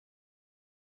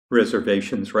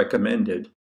Reservations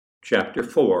recommended. Chapter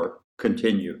 4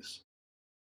 continues.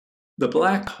 The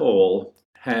Black Hole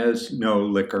has no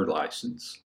liquor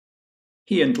license.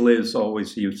 He and Liz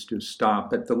always used to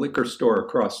stop at the liquor store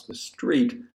across the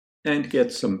street and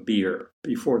get some beer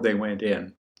before they went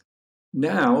in.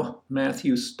 Now,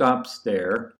 Matthew stops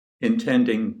there,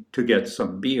 intending to get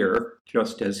some beer,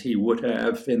 just as he would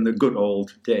have in the good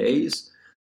old days.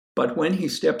 But when he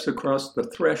steps across the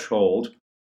threshold,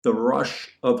 the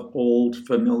rush of old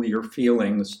familiar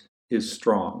feelings is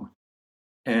strong,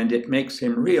 and it makes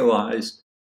him realize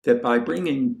that by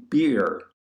bringing beer,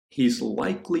 he's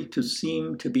likely to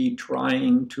seem to be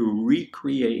trying to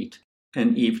recreate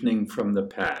an evening from the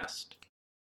past,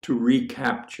 to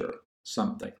recapture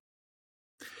something.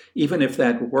 Even if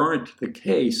that weren't the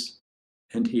case,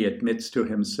 and he admits to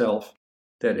himself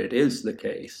that it is the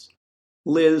case,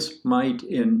 Liz might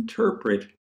interpret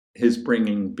his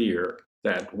bringing beer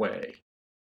that way.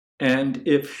 And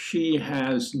if she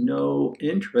has no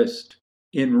interest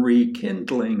in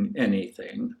rekindling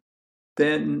anything,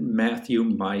 then Matthew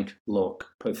might look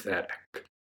pathetic.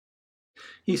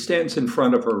 He stands in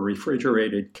front of a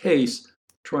refrigerated case,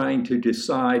 trying to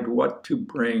decide what to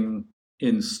bring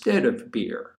instead of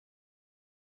beer.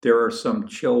 There are some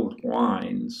chilled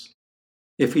wines.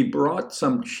 If he brought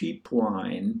some cheap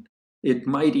wine, it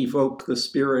might evoke the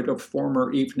spirit of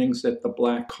former evenings at the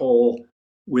Black Hole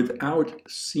without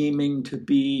seeming to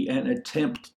be an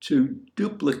attempt to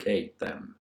duplicate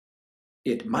them.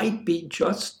 It might be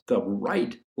just the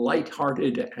right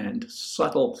light-hearted and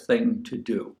subtle thing to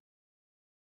do.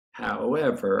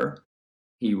 However,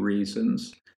 he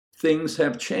reasons, things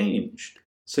have changed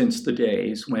since the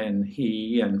days when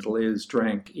he and Liz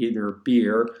drank either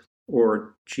beer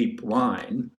or cheap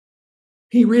wine.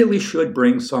 He really should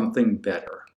bring something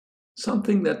better,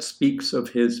 something that speaks of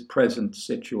his present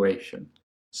situation,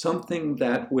 something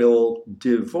that will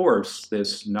divorce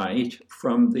this night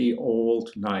from the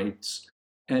old nights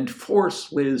and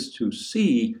force Liz to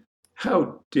see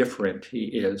how different he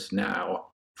is now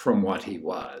from what he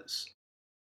was.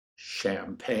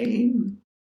 Champagne?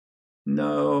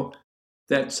 No,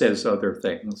 that says other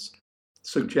things,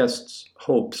 suggests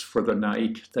hopes for the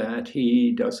night that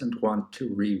he doesn't want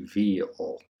to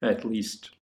reveal, at least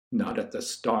not at the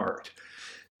start.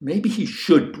 Maybe he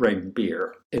should bring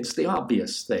beer. It's the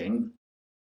obvious thing.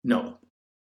 No,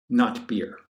 not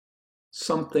beer.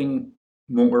 Something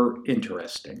more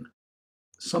interesting.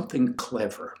 Something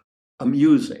clever,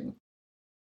 amusing.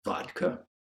 Vodka?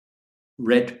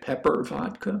 Red pepper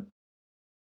vodka?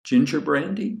 Ginger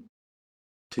brandy?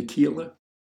 Tequila?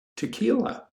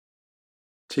 Tequila.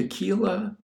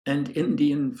 Tequila and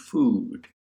Indian food.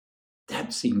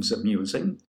 That seems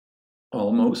amusing.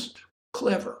 Almost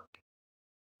clever.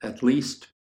 At least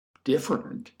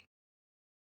different.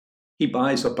 He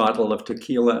buys a bottle of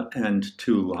tequila and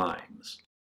 2 limes.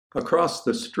 Across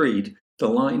the street, the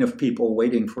line of people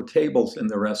waiting for tables in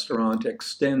the restaurant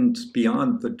extends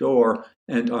beyond the door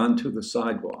and onto the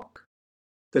sidewalk.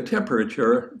 The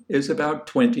temperature is about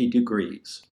 20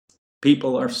 degrees.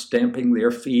 People are stamping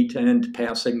their feet and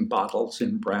passing bottles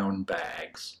in brown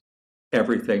bags.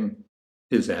 Everything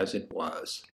is as it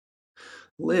was.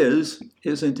 Liz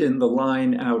isn't in the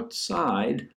line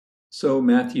outside, so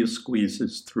Matthew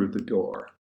squeezes through the door.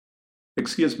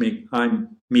 "Excuse me,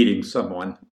 I'm meeting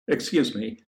someone. Excuse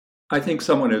me. I think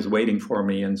someone is waiting for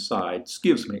me inside.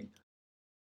 Excuse me."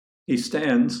 He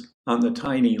stands on the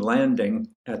tiny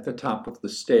landing at the top of the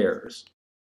stairs.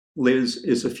 Liz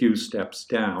is a few steps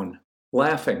down,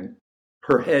 laughing,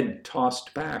 her head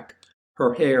tossed back,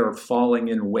 her hair falling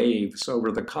in waves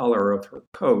over the collar of her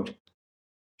coat.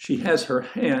 She has her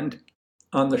hand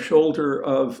on the shoulder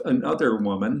of another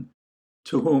woman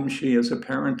to whom she is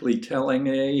apparently telling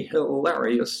a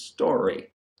hilarious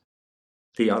story.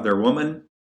 The other woman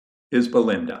is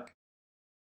Belinda.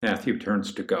 Matthew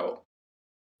turns to go.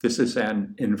 This is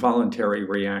an involuntary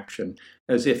reaction,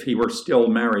 as if he were still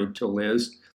married to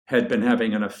Liz, had been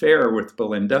having an affair with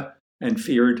Belinda, and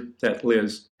feared that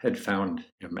Liz had found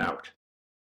him out.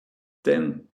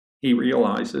 Then he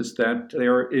realizes that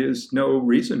there is no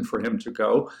reason for him to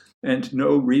go, and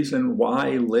no reason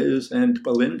why Liz and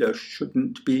Belinda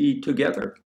shouldn't be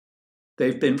together.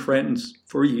 They've been friends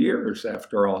for years,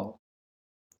 after all.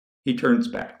 He turns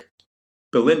back.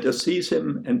 Belinda sees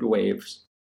him and waves.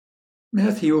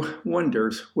 Matthew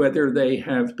wonders whether they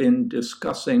have been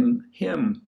discussing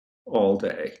him all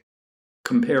day,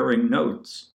 comparing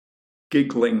notes,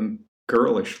 giggling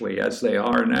girlishly as they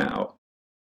are now.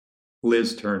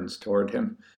 Liz turns toward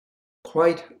him.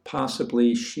 Quite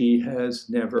possibly she has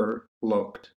never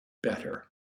looked better.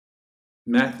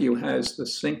 Matthew has the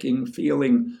sinking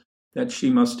feeling that she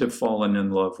must have fallen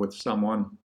in love with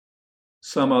someone.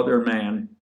 Some other man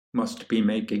must be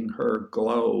making her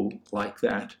glow like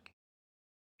that.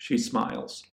 She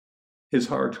smiles. His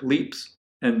heart leaps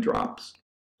and drops,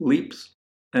 leaps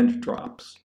and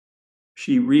drops.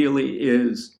 She really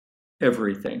is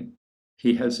everything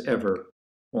he has ever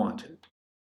wanted.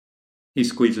 He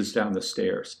squeezes down the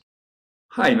stairs.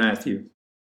 "Hi, Matthew,"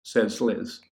 says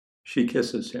Liz. She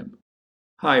kisses him.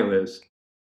 "Hi, Liz."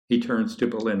 He turns to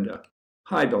Belinda.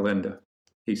 "Hi, Belinda,"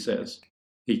 he says.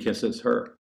 He kisses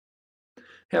her.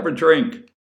 "Have a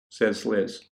drink," says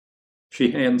Liz.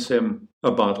 She hands him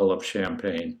a bottle of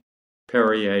champagne,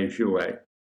 Perrier Jouet,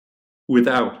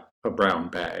 without a brown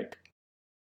bag.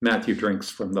 Matthew drinks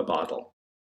from the bottle.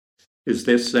 "Is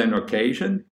this an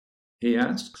occasion?" he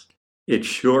asks. "It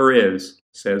sure is,"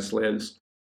 says Liz.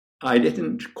 "I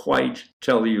didn't quite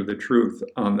tell you the truth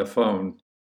on the phone.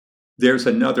 There's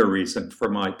another reason for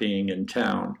my being in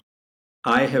town.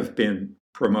 I have been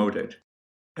promoted,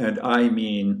 and I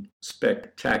mean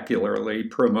spectacularly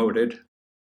promoted."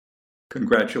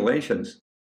 "Congratulations,"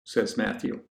 says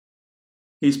Matthew.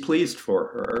 He's pleased for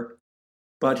her,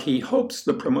 but he hopes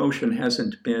the promotion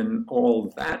hasn't been all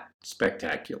that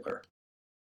spectacular.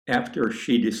 After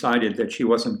she decided that she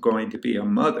wasn't going to be a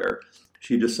mother,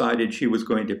 she decided she was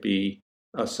going to be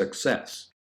a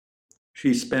success.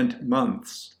 She spent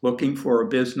months looking for a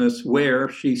business where,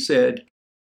 she said,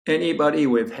 anybody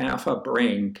with half a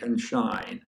brain can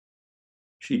shine.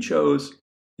 She chose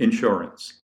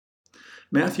insurance.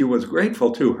 Matthew was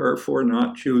grateful to her for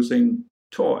not choosing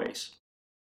toys.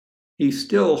 He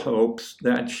still hopes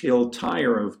that she'll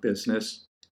tire of business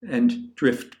and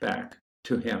drift back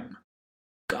to him.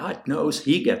 God knows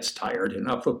he gets tired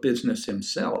enough of business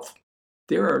himself.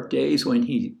 There are days when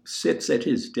he sits at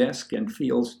his desk and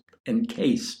feels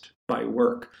encased by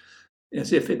work,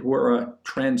 as if it were a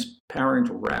transparent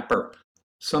wrapper,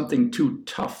 something too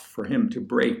tough for him to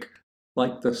break,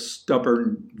 like the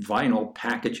stubborn vinyl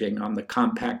packaging on the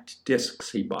compact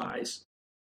discs he buys.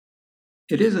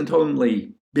 It isn't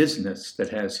only business that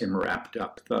has him wrapped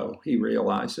up, though, he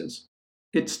realizes.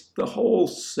 It's the whole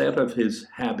set of his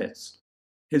habits,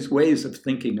 his ways of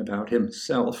thinking about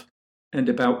himself, and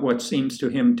about what seems to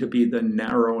him to be the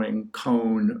narrowing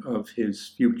cone of his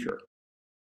future.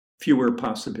 Fewer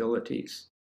possibilities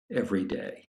every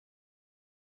day.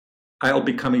 "I'll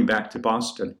be coming back to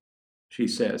Boston," she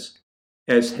says,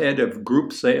 "as head of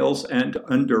group sales and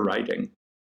underwriting.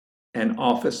 An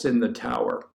office in the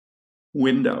tower.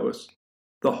 Windows.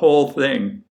 The whole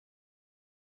thing."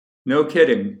 "No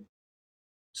kidding,"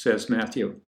 says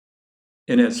Matthew,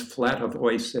 in as flat a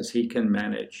voice as he can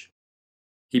manage.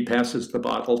 He passes the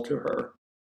bottle to her.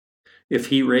 If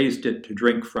he raised it to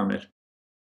drink from it,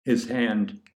 his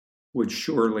hand would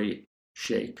surely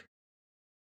shake.